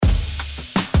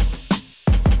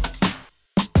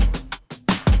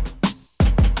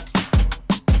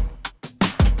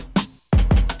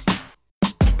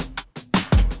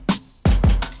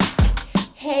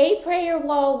Prayer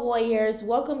Wall Warriors,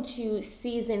 welcome to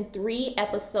season 3,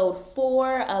 episode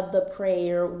 4 of the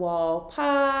Prayer Wall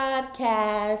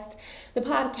podcast, the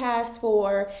podcast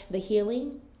for the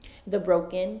healing, the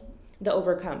broken, the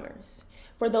overcomers.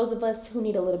 For those of us who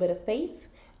need a little bit of faith,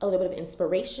 a little bit of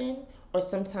inspiration, or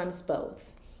sometimes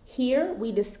both. Here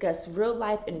we discuss real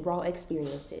life and raw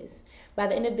experiences. By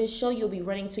the end of this show, you'll be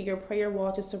running to your prayer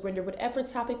wall to surrender whatever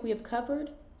topic we have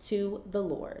covered to the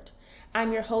Lord.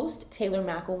 I'm your host, Taylor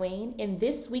McElwain, and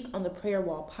this week on the Prayer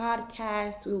Wall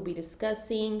podcast, we will be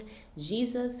discussing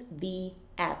Jesus the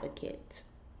Advocate.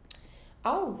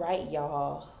 All right,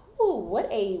 y'all. Ooh,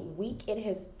 what a week it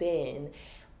has been.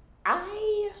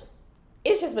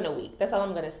 It's just been a week. That's all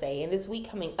I'm going to say. And this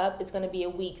week coming up, it's going to be a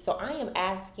week. So I am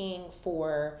asking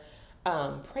for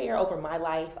prayer over my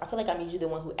life. I feel like I'm usually the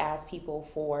one who asks people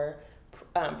for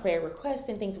prayer requests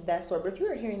and things of that sort. But if you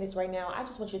are hearing this right now, I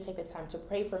just want you to take the time to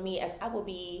pray for me as I will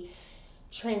be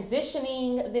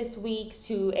transitioning this week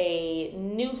to a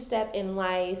new step in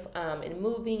life and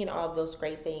moving and all of those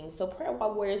great things. So Prayer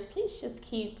Wall Warriors, please just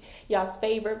keep y'all's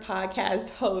favorite podcast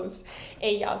hosts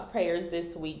in y'all's prayers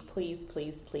this week. Please,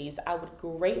 please, please. I would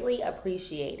greatly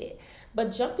appreciate it.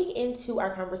 But jumping into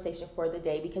our conversation for the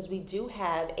day, because we do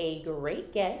have a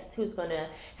great guest who's going to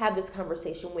have this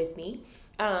conversation with me.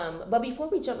 But before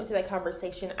we jump into that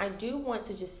conversation, I do want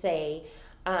to just say,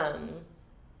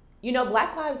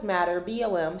 Black Lives Matter,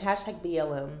 BLM, hashtag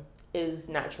BLM is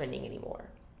not trending anymore.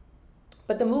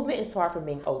 But the movement is far from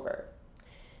being over.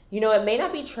 It may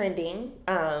not be trending,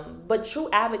 but true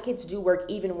advocates do work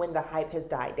even when the hype has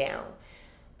died down.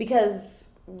 Because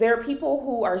there are people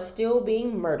who are still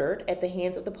being murdered at the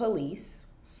hands of the police.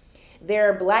 There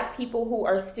are Black people who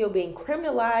are still being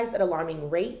criminalized at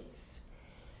alarming rates.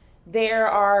 There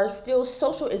are still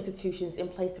social institutions in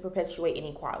place to perpetuate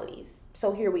inequalities.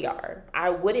 So here we are. I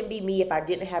wouldn't be me if I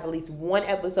didn't have at least one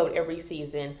episode every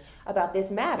season about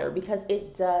this matter, because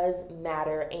it does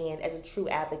matter. And as a true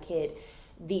advocate,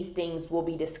 these things will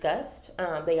be discussed.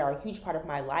 They are a huge part of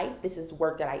my life. This is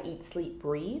work that I eat, sleep,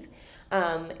 breathe.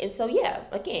 And so,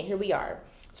 again, here we are.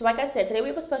 So like I said, today we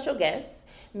have a special guest,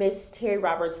 Miss Terry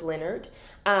Roberts Leonard.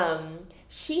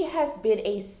 She has been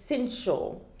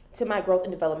essential to my growth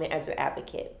and development as an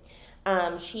advocate.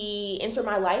 She entered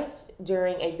my life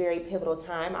during a very pivotal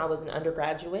time. I was an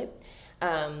undergraduate,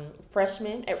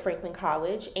 freshman at Franklin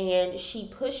College, and she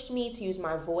pushed me to use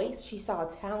my voice. She saw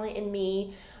talent in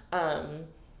me,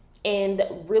 and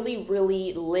really,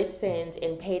 really listened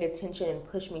and paid attention and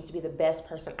pushed me to be the best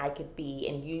person I could be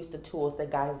and use the tools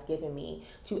that God has given me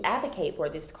to advocate for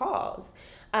this cause.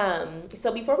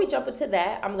 So before we jump into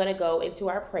that, I'm going to go into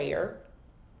our prayer.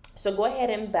 So go ahead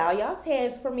and bow y'all's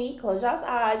heads for me. Close y'all's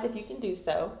eyes if you can do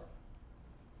so.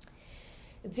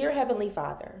 Dear Heavenly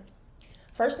Father,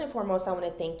 first and foremost, I want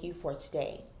to thank you for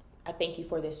today. I thank you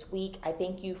for this week. I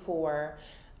thank you for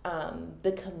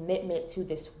the commitment to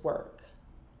this work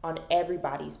on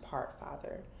everybody's part,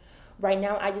 Father. Right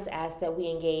now, I just ask that as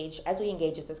we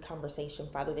engage in this conversation,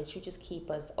 Father, that you just keep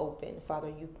us open, Father.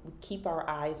 You keep our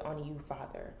eyes on you,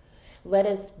 Father. Let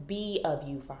us be of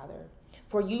you, Father.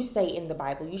 For you say in the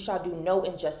Bible, you shall do no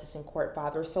injustice in court,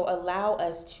 Father. So allow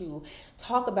us to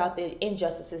talk about the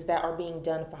injustices that are being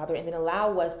done, Father, and then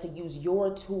allow us to use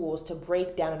your tools to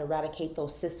break down and eradicate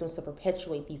those systems to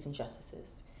perpetuate these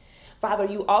injustices. Father,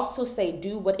 you also say,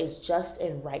 do what is just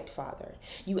and right, Father.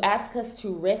 You ask us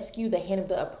to rescue the hand of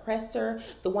the oppressor,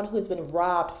 the one who has been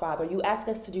robbed, Father. You ask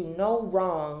us to do no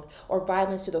wrong or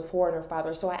violence to the foreigner,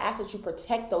 Father. So I ask that you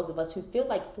protect those of us who feel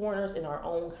like foreigners in our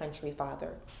own country,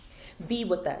 Father. Be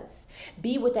with us.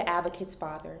 Be with the advocates,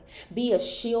 Father. Be a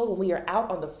shield when we are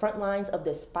out on the front lines of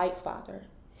this fight, Father.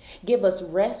 Give us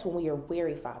rest when we are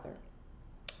weary, Father.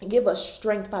 Give us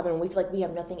strength, Father, when we feel like we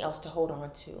have nothing else to hold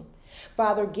on to.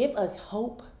 Father, give us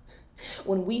hope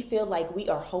when we feel like we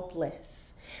are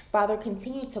hopeless. Father,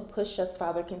 continue to push us,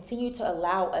 Father. Continue to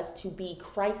allow us to be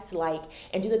Christ-like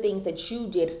and do the things that you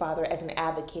did, Father, as an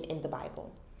advocate in the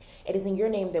Bible. It is in your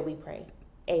name that we pray.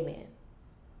 Amen.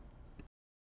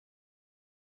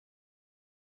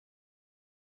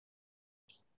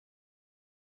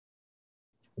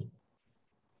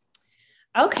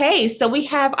 Okay, so we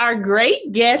have our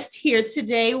great guest here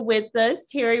today with us,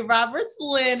 Terry Roberts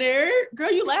Leonard.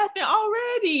 Girl, you laughing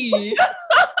already.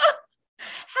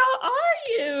 How are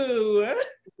you?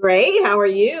 Great. How are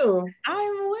you?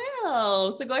 I'm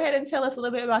well. So go ahead and tell us a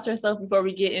little bit about yourself before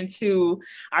we get into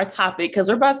our topic, because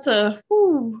we're about to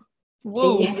woo.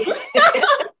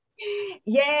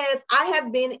 Yes, I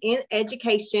have been in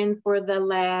education for the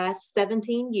last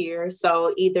 17 years.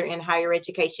 So either in higher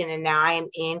education, and now I am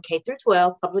in K through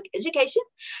 12 public education.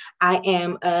 I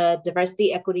am a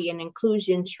diversity, equity, and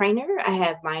inclusion trainer. I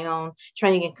have my own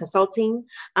training and consulting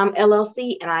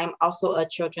LLC, and I'm also a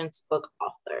children's book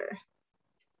author.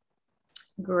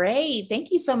 Great. Thank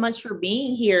you so much for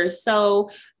being here. So,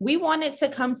 we wanted to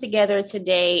come together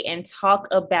today and talk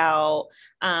about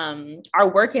our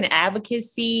work in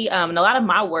advocacy. And a lot of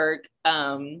my work,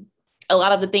 a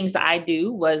lot of the things that I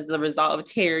do was the result of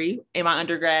Terry in my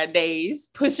undergrad days,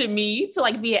 pushing me to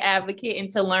like be an advocate and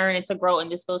to learn and to grow in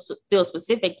this field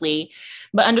specifically,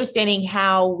 but understanding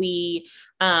how we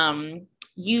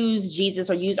use Jesus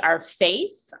or use our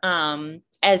faith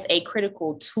as a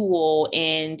critical tool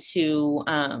into,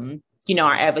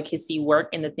 our advocacy work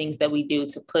and the things that we do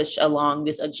to push along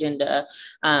this agenda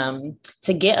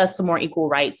to get us some more equal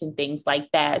rights and things like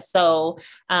that. So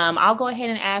I'll go ahead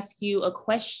and ask you a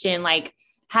question, like,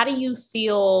 how do you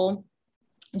feel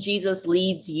Jesus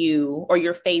leads you or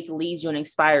your faith leads you and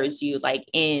inspires you, like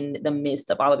in the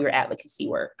midst of all of your advocacy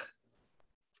work?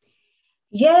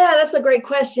 Yeah, that's a great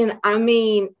question. I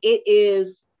mean, it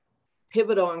is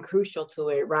pivotal and crucial to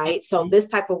it, right? So this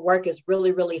type of work is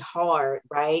really, really hard,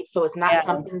 right? So it's not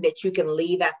something that you can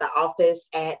leave at the office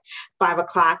at 5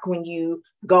 o'clock when you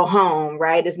go home,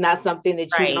 right? It's not something that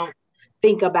you don't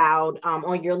think about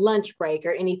on your lunch break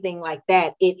or anything like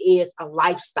that. It is a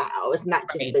lifestyle. It's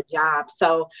not just a job.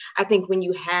 So I think when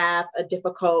you have a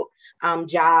difficult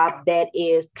job that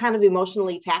is kind of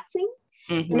emotionally taxing,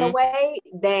 in a way,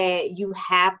 that you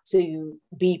have to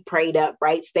be prayed up,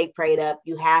 right? Stay prayed up.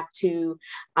 You have to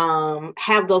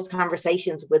have those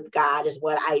conversations with God is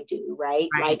what I do, right?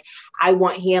 Like I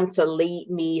want him to lead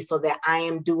me so that I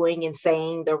am doing and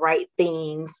saying the right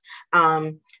things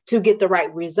to get the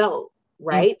right result,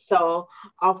 right? So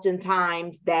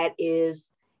oftentimes that is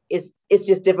it's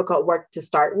just difficult work to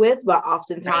start with, but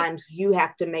oftentimes you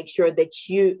have to make sure that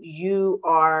you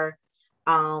are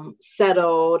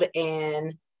settled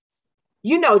and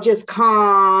just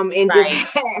calm and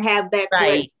just have that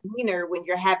correct demeanor when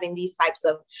you're having these types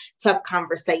of tough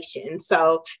conversations.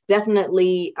 So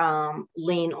definitely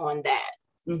lean on that.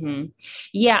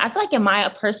 Yeah, I feel like in my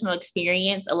personal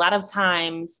experience, a lot of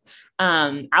times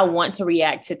I want to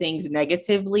react to things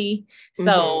negatively.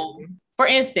 So for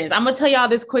instance, I'm gonna tell y'all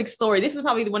this quick story. This is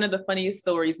probably one of the funniest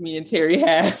stories me and Terry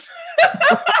have.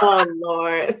 Oh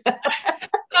Lord.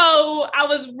 So I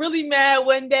was really mad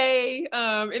one day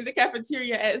in the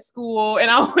cafeteria at school,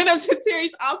 and I went up to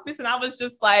Terry's office and I was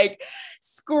just like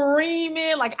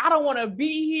screaming, like, I don't want to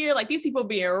be here. Like, these people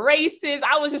being racist.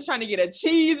 I was just trying to get a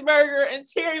cheeseburger. And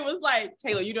Terry was like,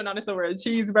 Taylor, you don't understand where a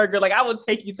cheeseburger. Like, I will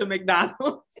take you to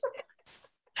McDonald's.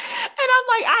 And I'm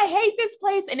like, I hate this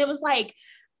place. And it was like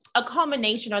a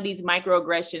combination of these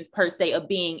microaggressions per se of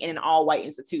being in an all-white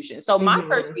institution. So my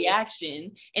first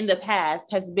reaction in the past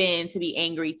has been to be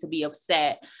angry, to be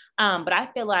upset. But I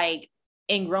feel like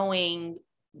in growing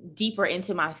deeper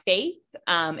into my faith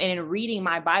and in reading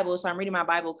my Bible, so I'm reading my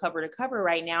Bible cover to cover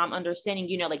right now, I'm understanding,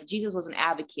 like Jesus was an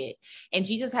advocate and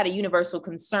Jesus had a universal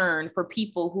concern for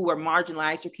people who were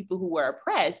marginalized or people who were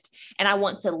oppressed. And I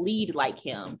want to lead like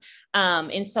him.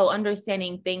 And so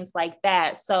understanding things like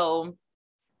that. So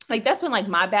like that's been like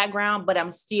my background, but I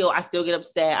still get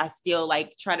upset. I still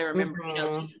like try to remember,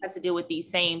 Jesus has to deal with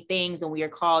these same things, and we are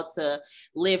called to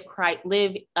live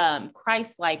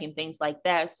Christ-like and things like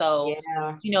that. So,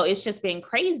 it's just been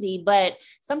crazy. But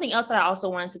something else that I also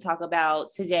wanted to talk about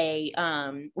today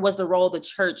was the role the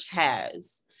church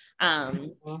has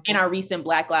in our recent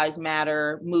Black Lives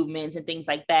Matter movements and things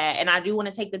like that. And I do want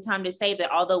to take the time to say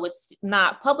that although it's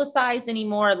not publicized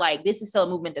anymore, like this is still a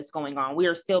movement that's going on. We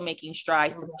are still making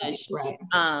strides to push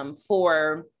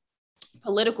for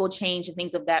political change and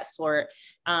things of that sort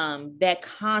that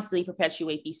constantly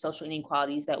perpetuate these social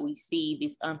inequalities that we see.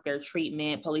 This unfair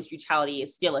treatment, police brutality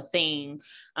is still a thing,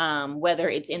 whether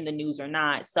it's in the news or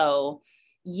not. So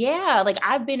yeah, like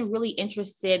I've been really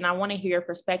interested and I want to hear your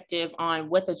perspective on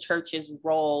what the church's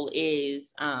role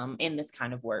is in this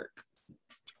kind of work.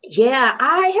 Yeah,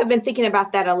 I have been thinking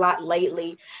about that a lot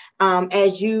lately.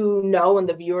 As you know, and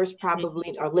the viewers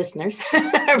probably, or listeners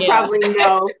probably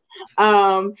know,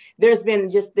 there's been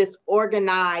just this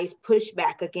organized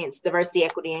pushback against diversity,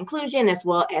 equity, and inclusion, as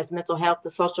well as mental health,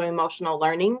 the social emotional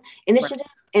learning initiatives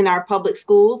in our public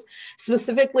schools,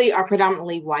 specifically our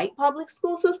predominantly white public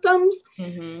school systems.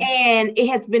 And it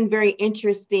has been very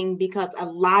interesting because a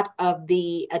lot of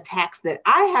the attacks that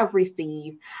I have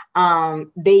received,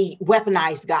 they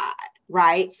weaponize God.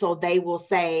 Right. So they will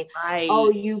say,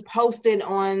 oh, you posted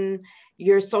on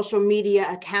your social media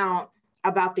account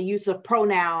about the use of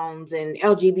pronouns and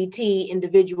LGBT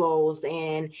individuals,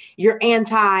 and you're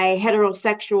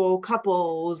anti-heterosexual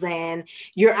couples, and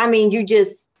you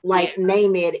just like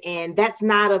name it, and that's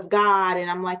not of God. And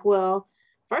I'm like, well,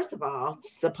 first of all,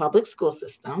 it's a public school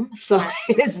system. So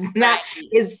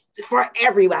it's for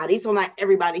everybody. So not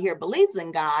everybody here believes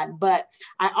in God. But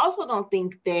I also don't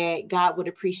think that God would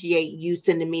appreciate you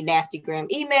sending me nasty gram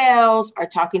emails or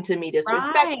talking to me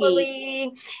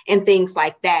disrespectfully and things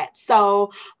like that.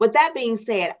 So with that being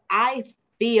said, I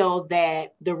feel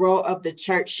that the role of the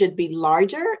church should be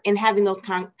larger in having those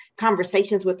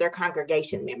conversations with their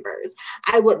congregation members.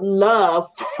 I would love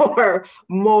for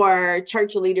more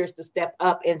church leaders to step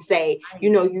up and say,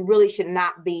 you really should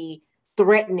not be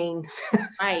threatening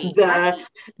the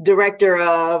director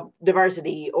of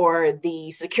diversity or the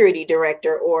security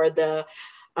director or the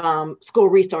school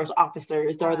resource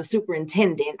officers or the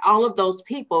superintendent, all of those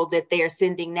people that they're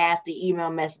sending nasty email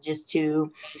messages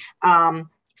to,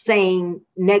 saying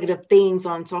negative things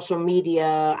on social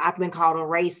media. I've been called a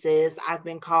racist. I've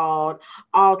been called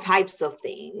all types of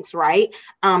things, right?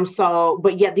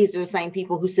 But yet these are the same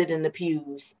people who sit in the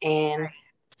pews and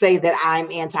say that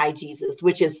I'm anti-Jesus,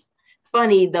 which is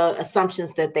funny, the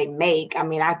assumptions that they make. I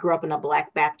mean, I grew up in a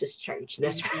Black Baptist church.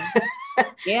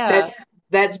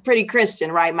 That's pretty Christian,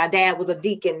 right? My dad was a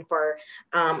deacon for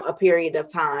a period of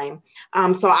time.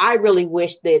 So I really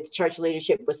wish that church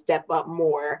leadership would step up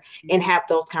more and have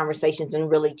those conversations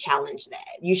and really challenge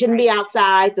that. You shouldn't be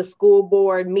outside the school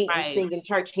board meeting, singing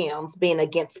church hymns, being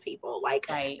against people.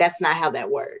 That's not how that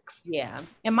works. Yeah.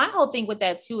 And my whole thing with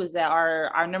that too is that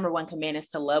our number one command is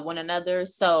to love one another.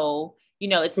 So,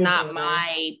 it's not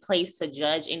my place to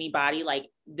judge anybody. Like,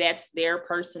 that's their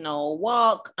personal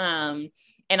walk.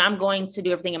 And I'm going to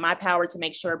do everything in my power to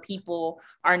make sure people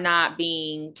are not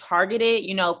being targeted,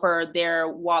 for their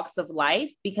walks of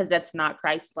life, because that's not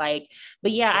Christ-like.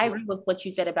 But yeah, I agree with what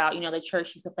you said about, the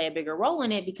church needs to play a bigger role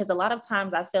in it, because a lot of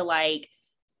times I feel like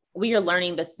we are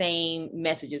learning the same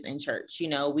messages in church.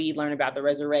 We learn about the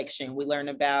resurrection. We learn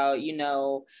about,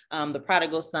 the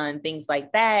prodigal son, things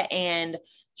like that. And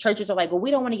churches are like, well,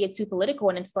 we don't want to get too political.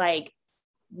 And it's like,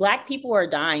 Black people are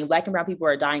dying. Black and brown people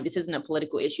are dying. This isn't a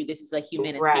political issue. This is a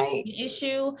humanitarian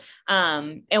issue.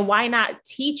 And why not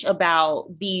teach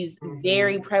about these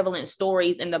very prevalent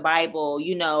stories in the Bible,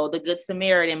 the Good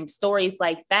Samaritan, stories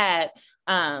like that,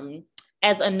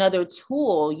 as another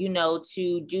tool,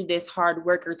 to do this hard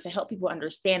work or to help people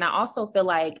understand. I also feel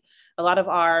like a lot of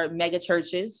our mega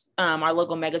churches, our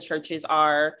local mega churches,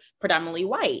 are predominantly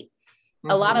white.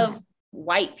 A lot of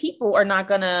white people are not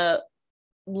going to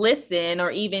listen or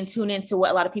even tune into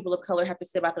what a lot of people of color have to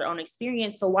say about their own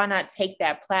experience. So why not take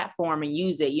that platform and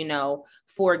use it,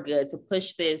 for good, to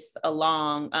push this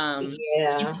along, and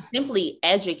simply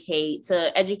educate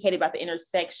about the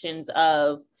intersections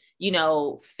of,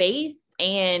 faith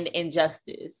and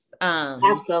injustice.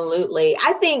 Absolutely.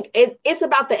 I think it's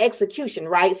about the execution,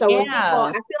 right? So when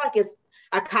I feel like it's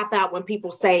a cop out when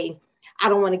people say, I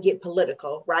don't want to get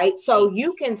political, right? So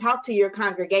you can talk to your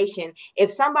congregation. If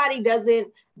somebody doesn't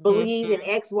believe in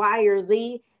X, Y, or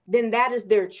Z, then that is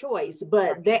their choice.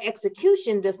 But their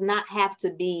execution does not have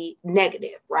to be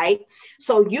negative, right?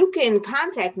 So you can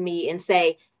contact me and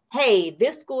say, hey,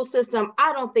 this school system,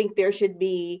 I don't think there should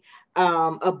be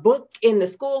a book in the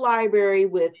school library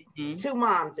with two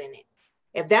moms in it.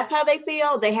 If that's how they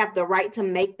feel, they have the right to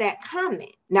make that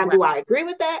comment. Now, do I agree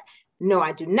with that? No,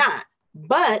 I do not.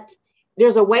 But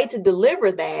there's a way to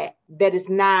deliver that is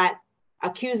not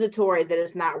accusatory, that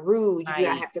is not rude. You do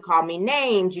not have to call me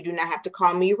names. You do not have to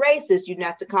call me racist. You do not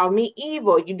have to call me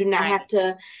evil. You do not have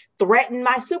to threaten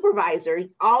my supervisor.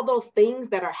 All those things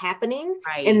that are happening,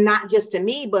 and not just to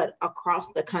me, but across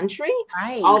the country,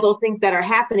 all those things that are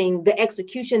happening, the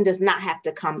execution does not have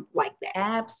to come like that.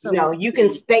 Absolutely. You can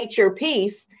state your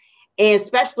piece, and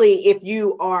especially if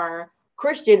you are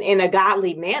Christian in a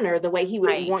godly manner, the way he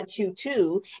would want you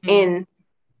to, and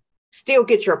still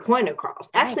get your point across,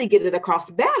 actually get it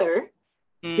across better,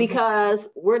 because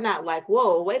we're not like,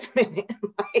 whoa, wait a minute.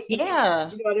 You know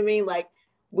what I mean? Like,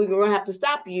 we're going to have to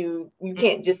stop you. You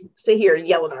can't just sit here and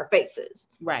yell in our faces.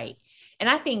 Right. And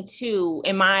I think too,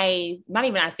 in my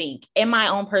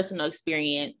own personal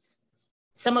experience,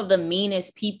 some of the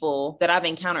meanest people that I've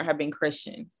encountered have been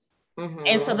Christians.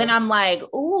 And so then I'm like,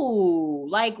 ooh,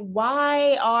 like,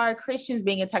 why are Christians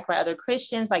being attacked by other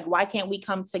Christians? Like, why can't we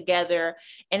come together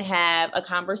and have a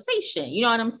conversation? You know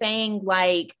what I'm saying?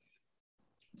 Like,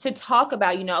 to talk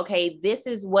about, okay, this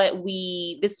is what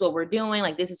we're doing.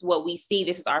 Like, this is what we see.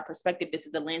 This is our perspective. This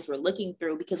is the lens we're looking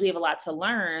through, because we have a lot to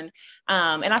learn.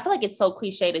 And I feel like it's so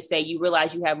cliche to say you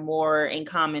realize you have more in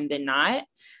common than not.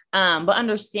 But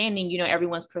understanding,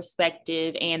 everyone's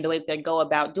perspective and the way that they go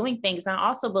about doing things. And I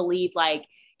also believe, like,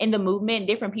 in the movement,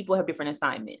 different people have different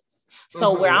assignments.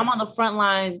 So where I'm on the front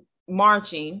lines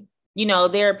marching,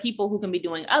 there are people who can be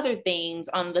doing other things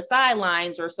on the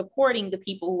sidelines or supporting the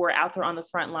people who are out there on the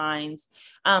front lines.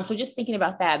 So just thinking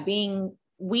about that,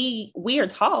 we are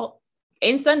taught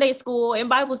in Sunday school, in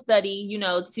Bible study,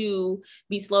 to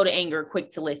be slow to anger, quick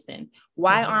to listen.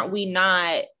 Why aren't we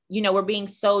not, we're being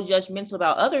so judgmental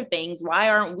about other things. Why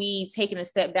aren't we taking a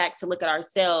step back to look at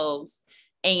ourselves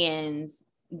and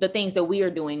the things that we are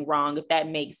doing wrong, if that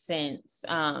makes sense,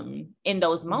 in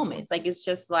those moments? Like, it's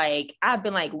just like, I've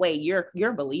been like, wait, you're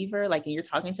a believer? Like, and you're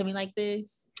talking to me like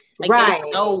this? Like, right.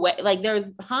 There's no way, like,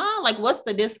 like, what's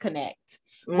the disconnect?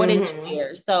 What is it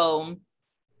there? So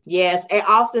yes. And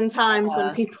oftentimes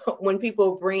when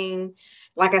people bring,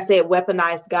 like I said,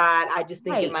 weaponized God, I just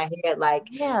think in my head, like,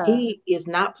 he is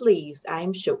not pleased,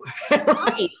 I'm sure.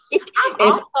 Right.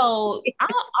 I'm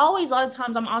always, a lot of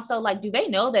times I'm also like, do they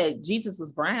know that Jesus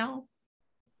was brown?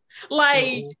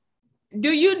 Like,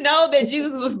 do you know that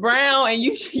Jesus was brown and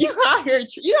you out here,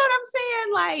 you know what I'm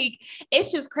saying? Like,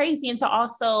 it's just crazy. And to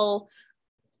also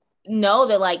know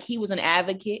that, like, he was an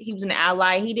advocate, he was an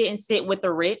ally. He didn't sit with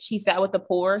the rich, he sat with the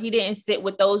poor. He didn't sit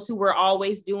with those who were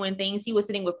always doing things. He was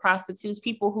sitting with prostitutes,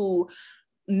 people who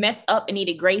messed up and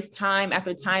needed grace time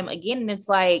after time again. And it's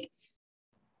like,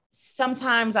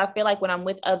 sometimes I feel like when I'm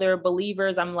with other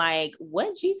believers, I'm like,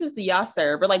 what Jesus do y'all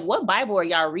serve? Or like, what Bible are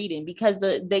y'all reading? Because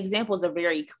the examples are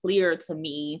very clear to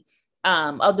me,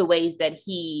 of the ways that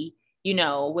he,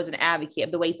 was an advocate,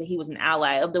 of the ways that he was an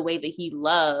ally, of the way that he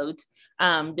loved,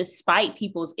 despite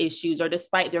people's issues or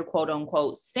despite their quote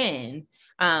unquote sin.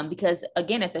 Because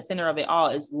again, at the center of it all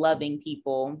is loving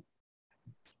people.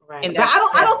 Right. But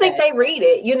I don't think they read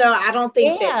it. I don't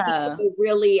think that people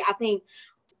really, I think,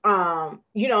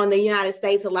 in the United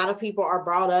States, a lot of people are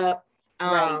brought up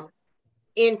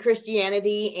in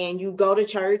Christianity, and you go to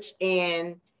church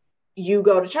and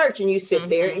you sit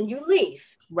there and you leave.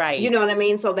 Right. You know what I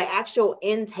mean? So the actual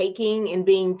intaking and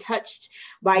being touched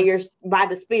by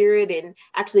the Spirit and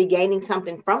actually gaining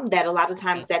something from that, a lot of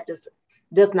times that just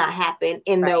does not happen.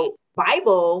 In the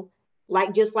Bible,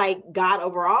 like, just like God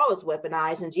overall is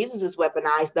weaponized and Jesus is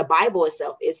weaponized, the Bible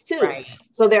itself is too. Right.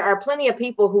 So there are plenty of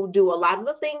people who do a lot of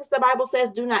the things the Bible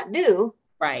says do not do.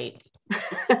 Right.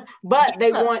 But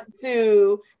they want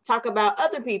to talk about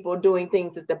other people doing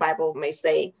things that the Bible may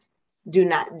say do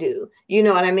not do. You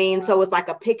know what I mean? So it's like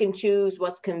a pick and choose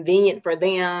what's convenient for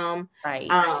them. Right.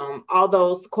 All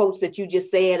those quotes that you just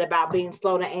said about being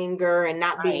slow to anger and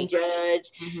not being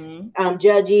judged,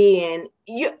 judgy, and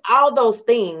all those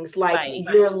things. Like,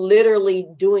 you're literally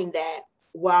doing that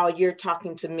while you're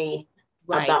talking to me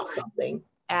about something.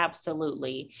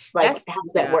 Absolutely. Like, how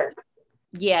does that work?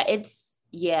 Yeah,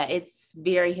 it's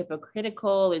very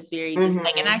hypocritical. It's very just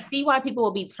like, and I see why people will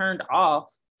be turned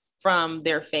off from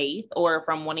their faith or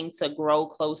from wanting to grow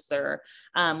closer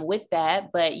with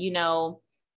that. But,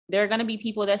 there are going to be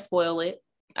people that spoil it.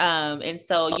 And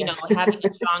so, having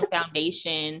a strong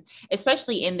foundation,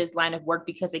 especially in this line of work,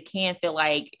 because it can feel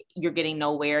like you're getting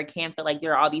nowhere. It can feel like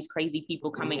there are all these crazy people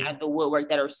coming out of the woodwork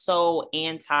that are so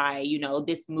anti,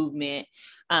 this movement,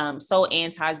 so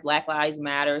anti Black Lives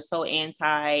Matter, so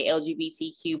anti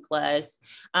LGBTQ plus,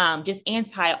 just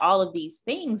anti all of these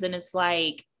things. And it's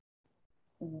like,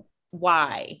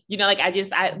 why?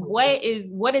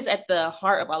 What is at the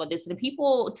heart of all of this? And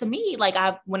people, to me, like,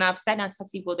 when I've sat down to talk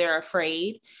to people, they're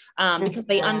afraid because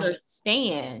they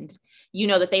understand,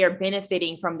 that they are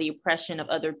benefiting from the oppression of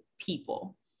other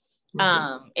people.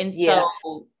 And so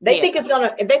they think it's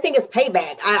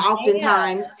payback. I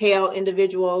oftentimes tell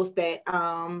individuals that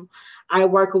I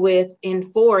work with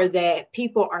that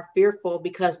people are fearful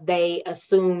because they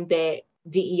assume that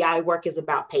DEI work is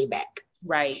about payback.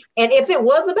 Right. And if it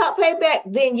was about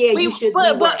payback, then you should.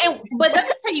 But let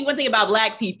me tell you one thing about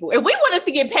Black people. If we wanted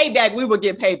to get payback, we would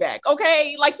get payback.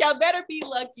 Okay, like, y'all better be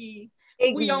lucky.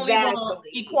 Exactly. We only want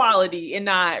equality and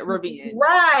not revenge.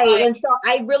 Right. And so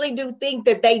I really do think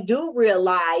that they do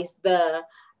realize the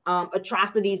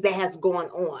atrocities that has gone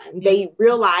on. They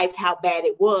realize how bad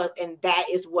it was, and that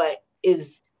is what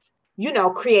is,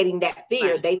 creating that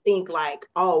fear. They think like,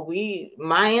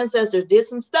 my ancestors did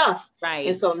some stuff. Right.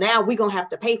 And so now we're going to have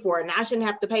to pay for it. And I shouldn't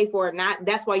have to pay for it.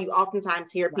 That's why you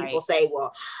oftentimes hear people say,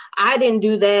 well, I didn't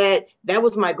do that. That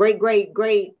was my great, great,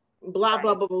 great blah,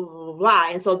 blah, blah, blah, blah, blah.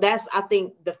 And so that's, I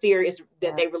think the fear is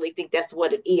that they really think that's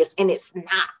what it is. And it's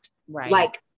not. Right.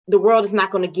 Like, the world is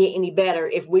not going to get any better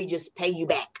if we just pay you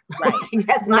back. Right.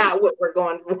 That's not what we're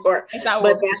going for.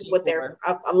 But that's what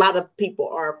a lot of people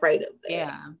are afraid of. That.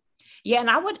 Yeah. Yeah. And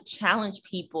I would challenge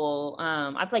people.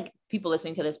 I feel like people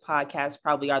listening to this podcast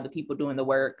probably are the people doing the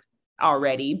work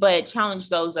already, but challenge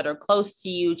those that are close to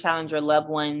you, challenge your loved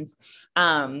ones.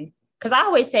 Because I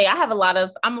always say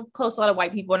I'm close to a lot of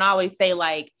white people, and I always say,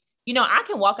 like, you know, I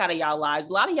can walk out of y'all lives.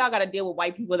 A lot of y'all got to deal with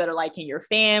white people that are like in your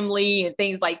family and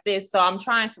things like this. So I'm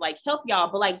trying to like help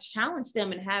y'all, but like challenge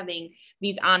them and having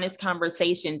these honest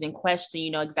conversations and question, you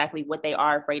know, exactly what they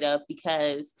are afraid of,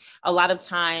 because a lot of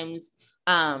times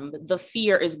the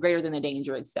fear is greater than the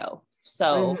danger itself.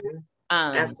 So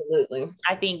absolutely.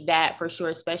 I think that for sure,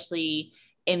 especially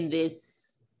in this,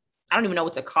 I don't even know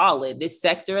what to call it, this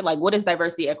sector, like what is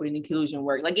diversity, equity, and inclusion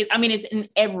work? Like, it's in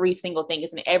every single thing.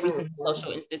 It's in every single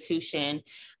social institution.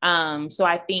 So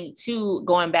I think too,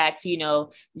 going back to, you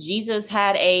know, Jesus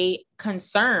had a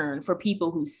concern for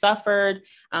people who suffered,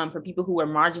 for people who were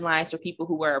marginalized, or people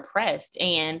who were oppressed.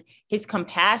 And his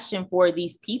compassion for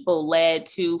these people led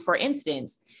to, for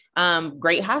instance,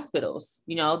 great hospitals,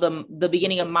 you know, the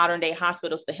beginning of modern day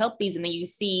hospitals to help these. And then you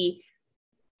see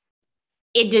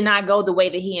it did not go the way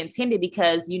that he intended,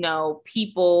 because, you know,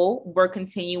 people were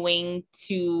continuing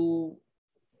to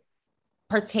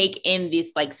partake in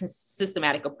this like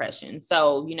systematic oppression.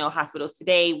 So, you know, hospitals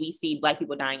today, we see Black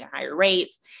people dying at higher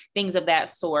rates, things of that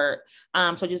sort.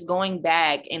 So just going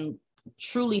back and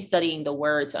truly studying the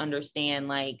word to understand,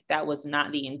 like, that was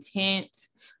not the intent.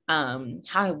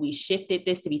 How have we shifted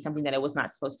this to be something that it was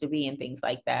not supposed to be, and things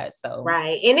like that. So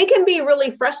right. And it can be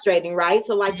really frustrating, right?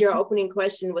 So like your opening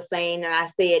question was saying, and I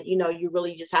said, you know, you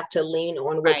really just have to lean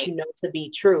on what you know to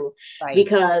be true,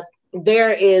 because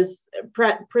there is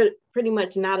pretty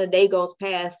much not a day goes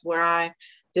past where I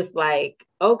just like,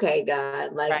 okay,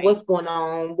 God, like what's going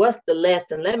on? What's the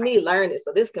lesson? Let me learn it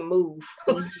so this can move.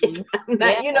 You know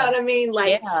what I mean?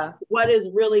 Like what is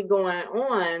really going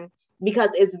on?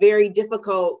 Because it's very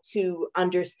difficult to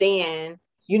understand,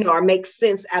 you know, or make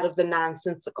sense out of the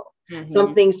nonsensical.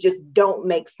 Some things just don't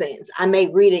make sense. I may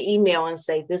read an email and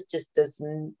say, this just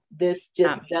doesn't,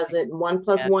 1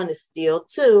 + 1 is still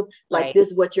 2. Like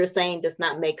this, what you're saying does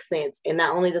not make sense. And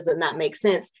not only does it not make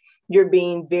sense, you're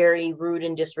being very rude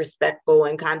and disrespectful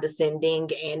and condescending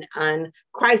and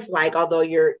un-Christ-like, although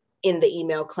you're in the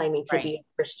email claiming to be a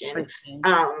Christian.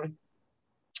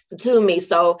 To me.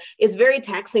 So it's very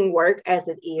taxing work as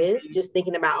it is, just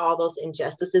thinking about all those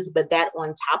injustices, but that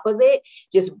on top of it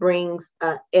just brings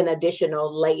an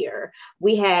additional layer.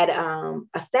 We had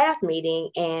a staff meeting,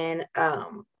 and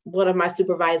one of my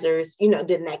supervisors, you know,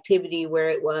 did an activity where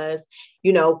it was,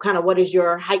 you know, kind of what is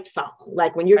your hype song?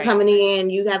 Like when you're coming in,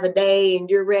 you have a day and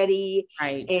you're ready.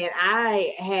 And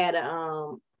I had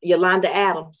Yolanda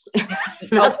Adams.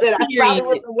 I said, I probably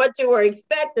wasn't what you were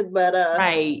expecting, but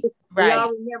we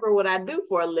all remember what I do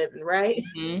for a living, right?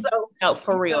 So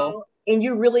for real. Know, and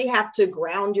you really have to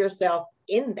ground yourself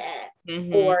in that,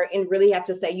 and really have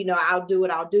to say, you know, I'll do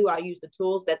what I'll do. I'll use the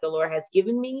tools that the Lord has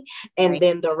given me, and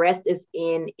then the rest is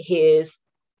in His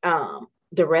hands.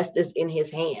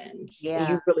 And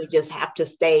you really just have to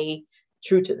stay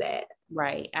true to that.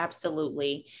 Right.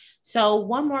 Absolutely. So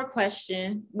one more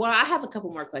question. Well, I have a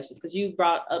couple more questions because you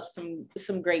brought up some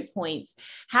great points.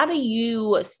 How do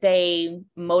you stay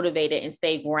motivated and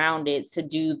stay grounded to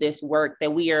do this work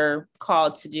that we are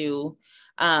called to do,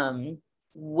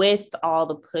 with all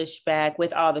the pushback,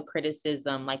 with all the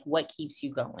criticism? Like, what keeps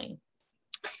you going?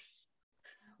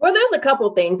 Well, there's a couple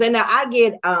things, and I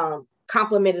get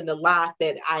complimented a lot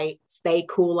that I stay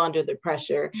cool under the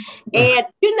pressure. And,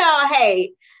 you know,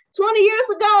 hey, 20 years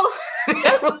ago,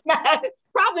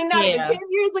 probably not even 10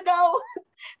 years ago,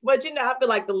 but, you know, I feel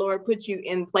like the Lord put you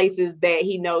in places that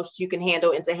He knows you can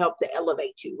handle and to help to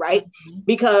elevate you, right?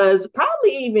 Because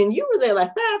probably even you were there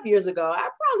like 5 years ago, I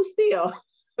probably still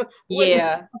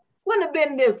wouldn't have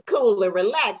been this cool and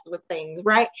relaxed with things,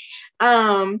 right?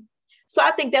 So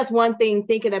I think that's one thing,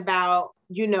 thinking about,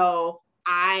 you know,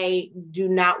 I do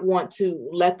not want to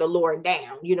let the Lord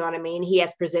down. You know what I mean? He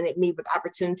has presented me with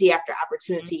opportunity after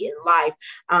opportunity in life.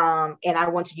 And I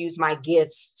want to use my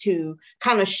gifts to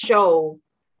kind of show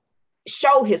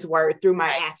His word through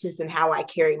my actions and how I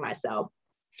carry myself.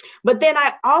 But then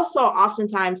I also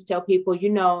oftentimes tell people, you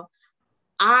know,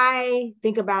 I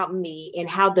think about me and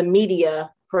how the media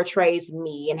portrays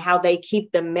me and how they keep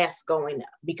the mess going up,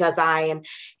 because I am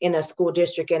in a school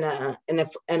district in an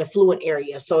affluent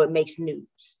area. So it makes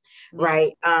news,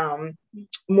 right?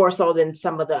 More so than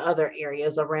some of the other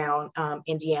areas around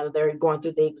Indiana. They're going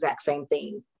through the exact same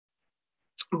thing.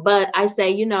 But I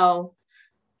say,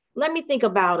 let me think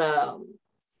about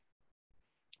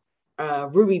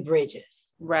Ruby Bridges,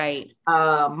 right,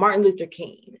 Martin Luther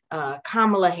King,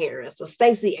 Kamala Harris, or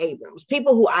Stacey Abrams,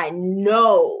 people who I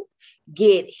know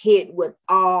get hit with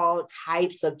all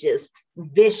types of just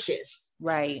vicious,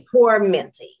 right,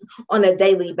 tormenting on a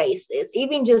daily basis.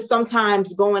 Even just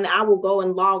sometimes I will go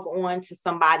and log on to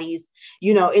somebody's,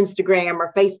 Instagram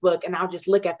or Facebook, and I'll just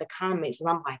look at the comments and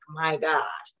I'm like, my God,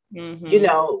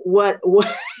 what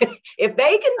if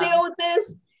they can deal with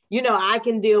this, I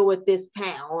can deal with this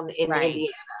town in Indiana.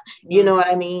 You know what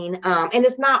I mean? And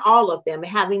it's not all of them.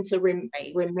 Having to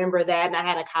remember that. And I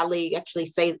had a colleague actually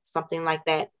say something like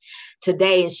that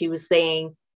today. And she was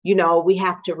saying, we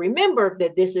have to remember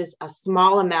that this is a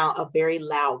small amount of very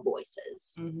loud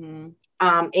voices.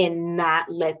 And not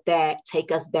let that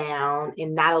take us down,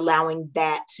 and not allowing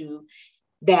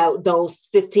those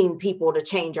 15 people to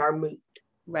change our mood.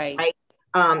 Right.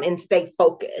 And stay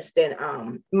focused.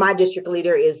 And my district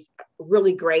leader is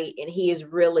really great, and he is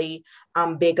really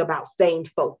big about staying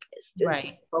focused,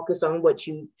 and focused on what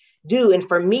you do. And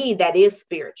for me, that is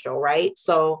spiritual, right?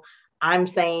 So I'm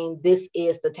saying this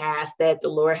is the task that the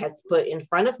Lord has put in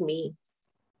front of me.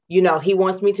 He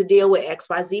wants me to deal with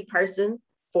XYZ person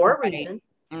for a reason.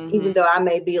 Even though I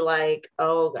may be like,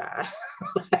 oh God,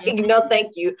 no,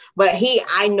 thank you. But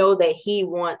I know that he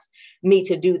wants me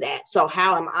to do that. So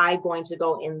how am I going to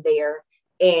go in there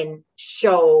and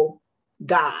show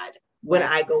God when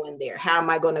I go in there? How am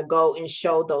I going to go and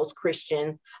show those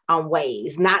Christian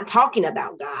ways, not talking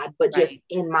about God, but just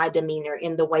in my demeanor,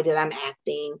 in the way that I'm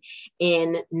acting,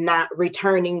 in not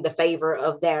returning the favor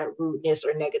of that rudeness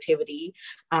or negativity.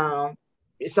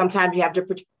 Sometimes you have to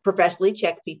professionally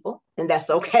check people, and that's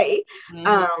okay.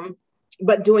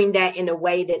 But doing that in a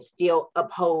way that still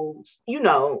upholds,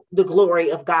 the glory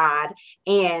of God,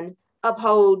 and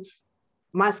upholds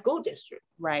my school district.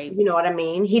 Right. You know what I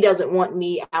mean? He doesn't want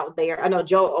me out there. I know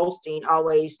Joel Osteen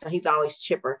he's always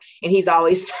chipper, and he's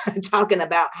always talking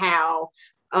about how,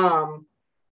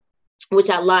 which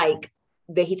I like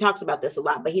that he talks about this a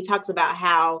lot, but he talks about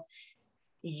how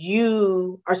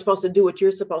you are supposed to do what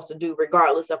you're supposed to do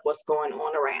regardless of what's going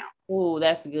on around. Oh,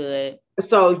 that's good.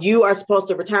 So you are supposed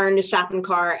to return the shopping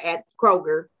cart at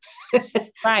Kroger,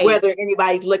 whether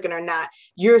anybody's looking or not.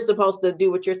 You're supposed to do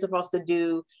what you're supposed to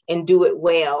do and do it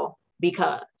well,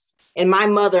 and my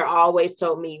mother always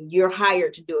told me, you're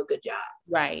hired to do a good job.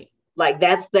 Right. Like,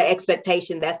 that's the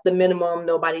expectation. That's the minimum.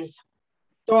 Nobody's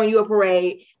throwing you a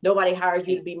parade. Nobody hires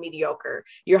you to be mediocre.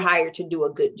 You're hired to do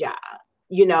a good job.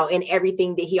 And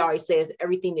everything that he always says,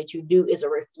 everything that you do is a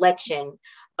reflection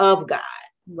of God.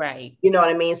 Right. You know what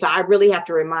I mean? So I really have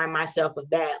to remind myself of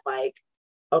that. Like,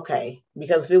 okay,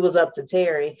 because if it was up to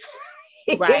Terry,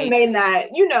 it may not,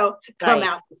 come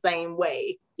out the same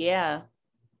way. Yeah.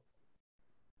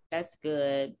 That's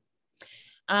good.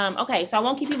 Okay, so I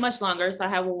won't keep you much longer. So I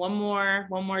have one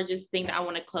more just thing that I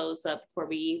want to close up before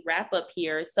we wrap up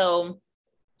here. So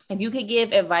if you could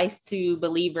give advice to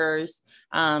believers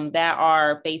that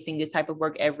are facing this type of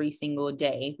work every single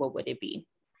day, what would it be?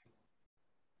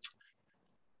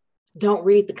 Don't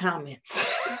read the comments.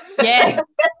 Yeah.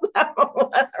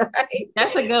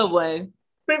 That's a good one.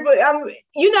 People,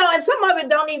 and some of it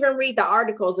don't even read the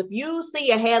articles. If you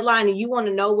see a headline and you want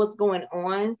to know what's going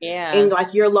on in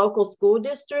like your local school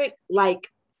district, like,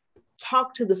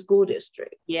 talk to the school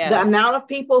district. Yeah. The amount of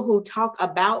people who talk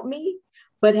about me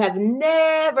but have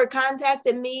never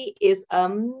contacted me is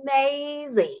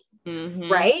amazing.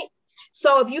 Right?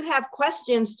 So if you have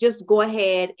questions, just go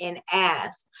ahead and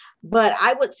ask. But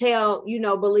I would tell,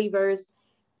 believers,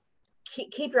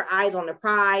 keep your eyes on the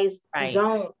prize. Right.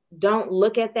 Don't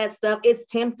look at that stuff.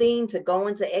 It's tempting to go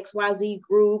into XYZ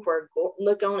group or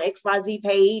look on XYZ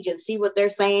page and see what they're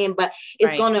saying, but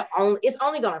it's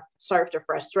only going to serve to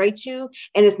frustrate you,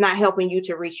 and it's not helping you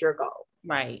to reach your goal.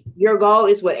 Right. Your goal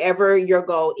is whatever your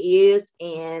goal is,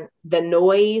 and the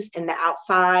noise and the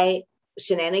outside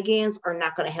shenanigans are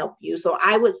not going to help you. So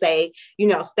I would say,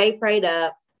 stay prayed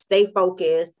up, stay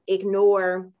focused,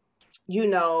 ignore,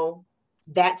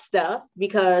 that stuff,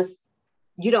 because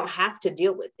you don't have to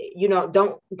deal with it.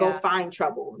 Don't go find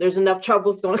trouble. There's enough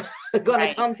troubles going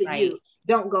to come to you.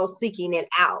 Don't go seeking it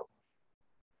out.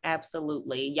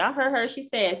 Absolutely. Y'all heard her. She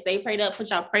said, stay prayed up,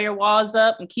 put y'all prayer walls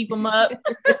up and keep them up.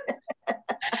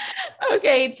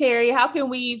 Okay, Terry, how can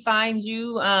we find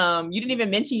you? You didn't even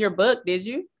mention your book, did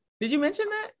you? Did you mention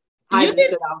that? I just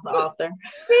said I was the author.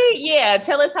 See, yeah.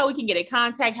 Tell us how we can get in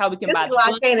contact, how we can buy the book.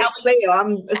 I can't excel.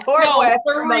 I'm horrible. No,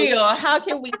 for real. How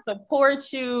can we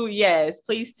support you? Yes,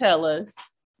 please tell us.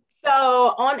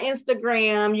 So on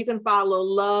Instagram, you can follow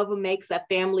Love Makes a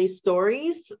Family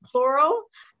Stories, plural.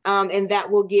 And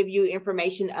that will give you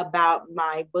information about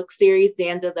my book series,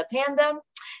 Danda the Panda.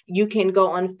 You can go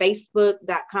on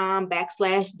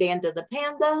facebook.com/Danda the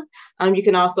Panda. You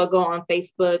can also go on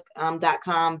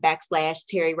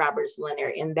facebook.com/Terry Roberts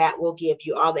Leonard, and that will give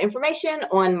you all the information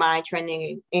on my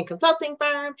training and consulting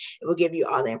firm. It will give you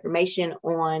all the information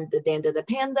on the Danda the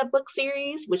Panda book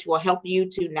series, which will help you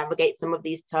to navigate some of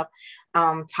these tough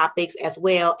topics as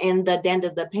well. And the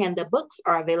Danda the Panda books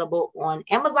are available on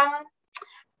Amazon.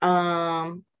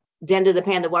 Danda the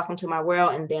Panda, Welcome to My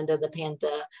World, and Danda the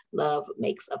Panda, Love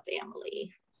Makes a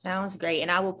Family. Sounds great.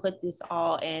 And I will put this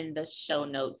all in the show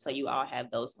notes so you all have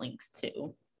those links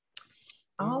too.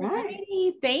 All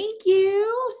right. Thank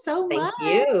you so much.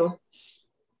 Thank you.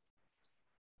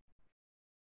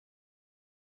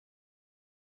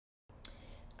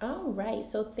 All right,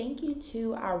 so thank you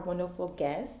to our wonderful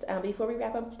guest. Before we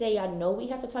wrap up today, I know we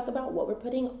have to talk about what we're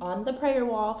putting on the prayer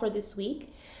wall for this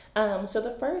week. So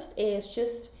the first is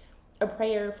just a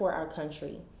prayer for our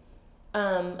country.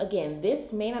 Again,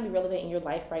 this may not be relevant in your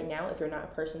life right now if you're not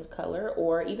a person of color,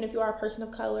 or even if you are a person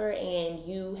of color and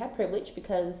you have privilege,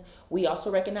 because we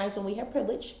also recognize when we have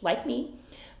privilege, like me.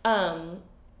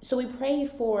 So we pray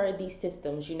for these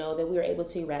systems, that we are able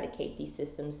to eradicate these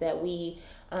systems, that we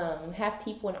have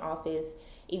people in office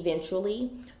eventually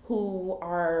who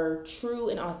are true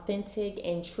and authentic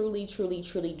and truly, truly,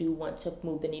 truly do want to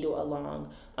move the needle along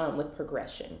with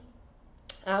progression.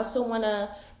 I also want to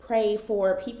pray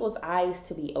for people's eyes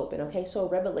to be open, okay? So a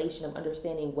revelation of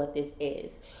understanding what this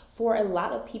is. For a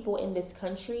lot of people in this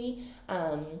country,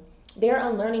 they're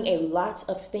unlearning a lot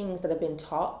of things that have been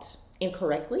taught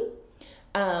incorrectly.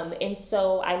 And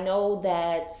so I know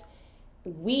that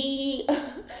we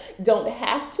don't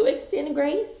have to extend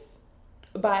grace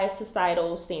by a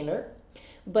societal standard,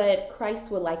 but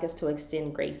Christ would like us to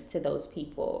extend grace to those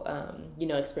people,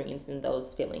 experiencing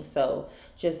those feelings. So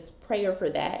just prayer for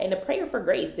that, and a prayer for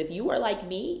grace. If you are like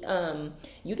me,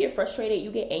 you get frustrated,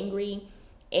 you get angry,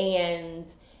 and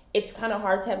it's kind of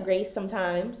hard to have grace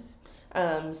sometimes.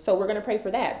 So we're going to pray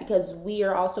for that, because we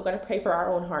are also going to pray for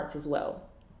our own hearts as well.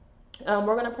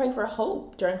 We're going to pray for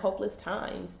hope during hopeless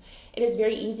times. It is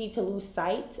very easy to lose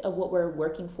sight of what we're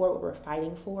working for, what we're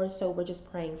fighting for. So we're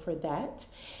just praying for that.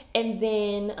 And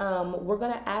then we're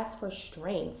going to ask for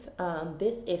strength.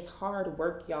 This is hard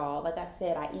work, y'all. Like I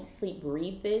said, I eat, sleep,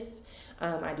 breathe this.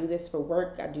 I do this for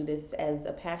work. I do this as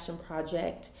a passion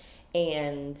project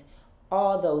and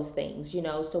all those things,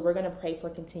 So we're going to pray for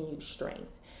continued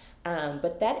strength.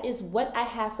 But that is what I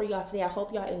have for y'all today. I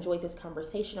hope y'all enjoyed this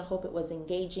conversation. I hope it was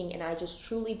engaging, and I just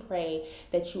truly pray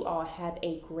that you all have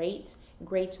a great,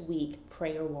 great week,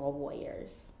 Prayer Wall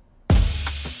Warriors.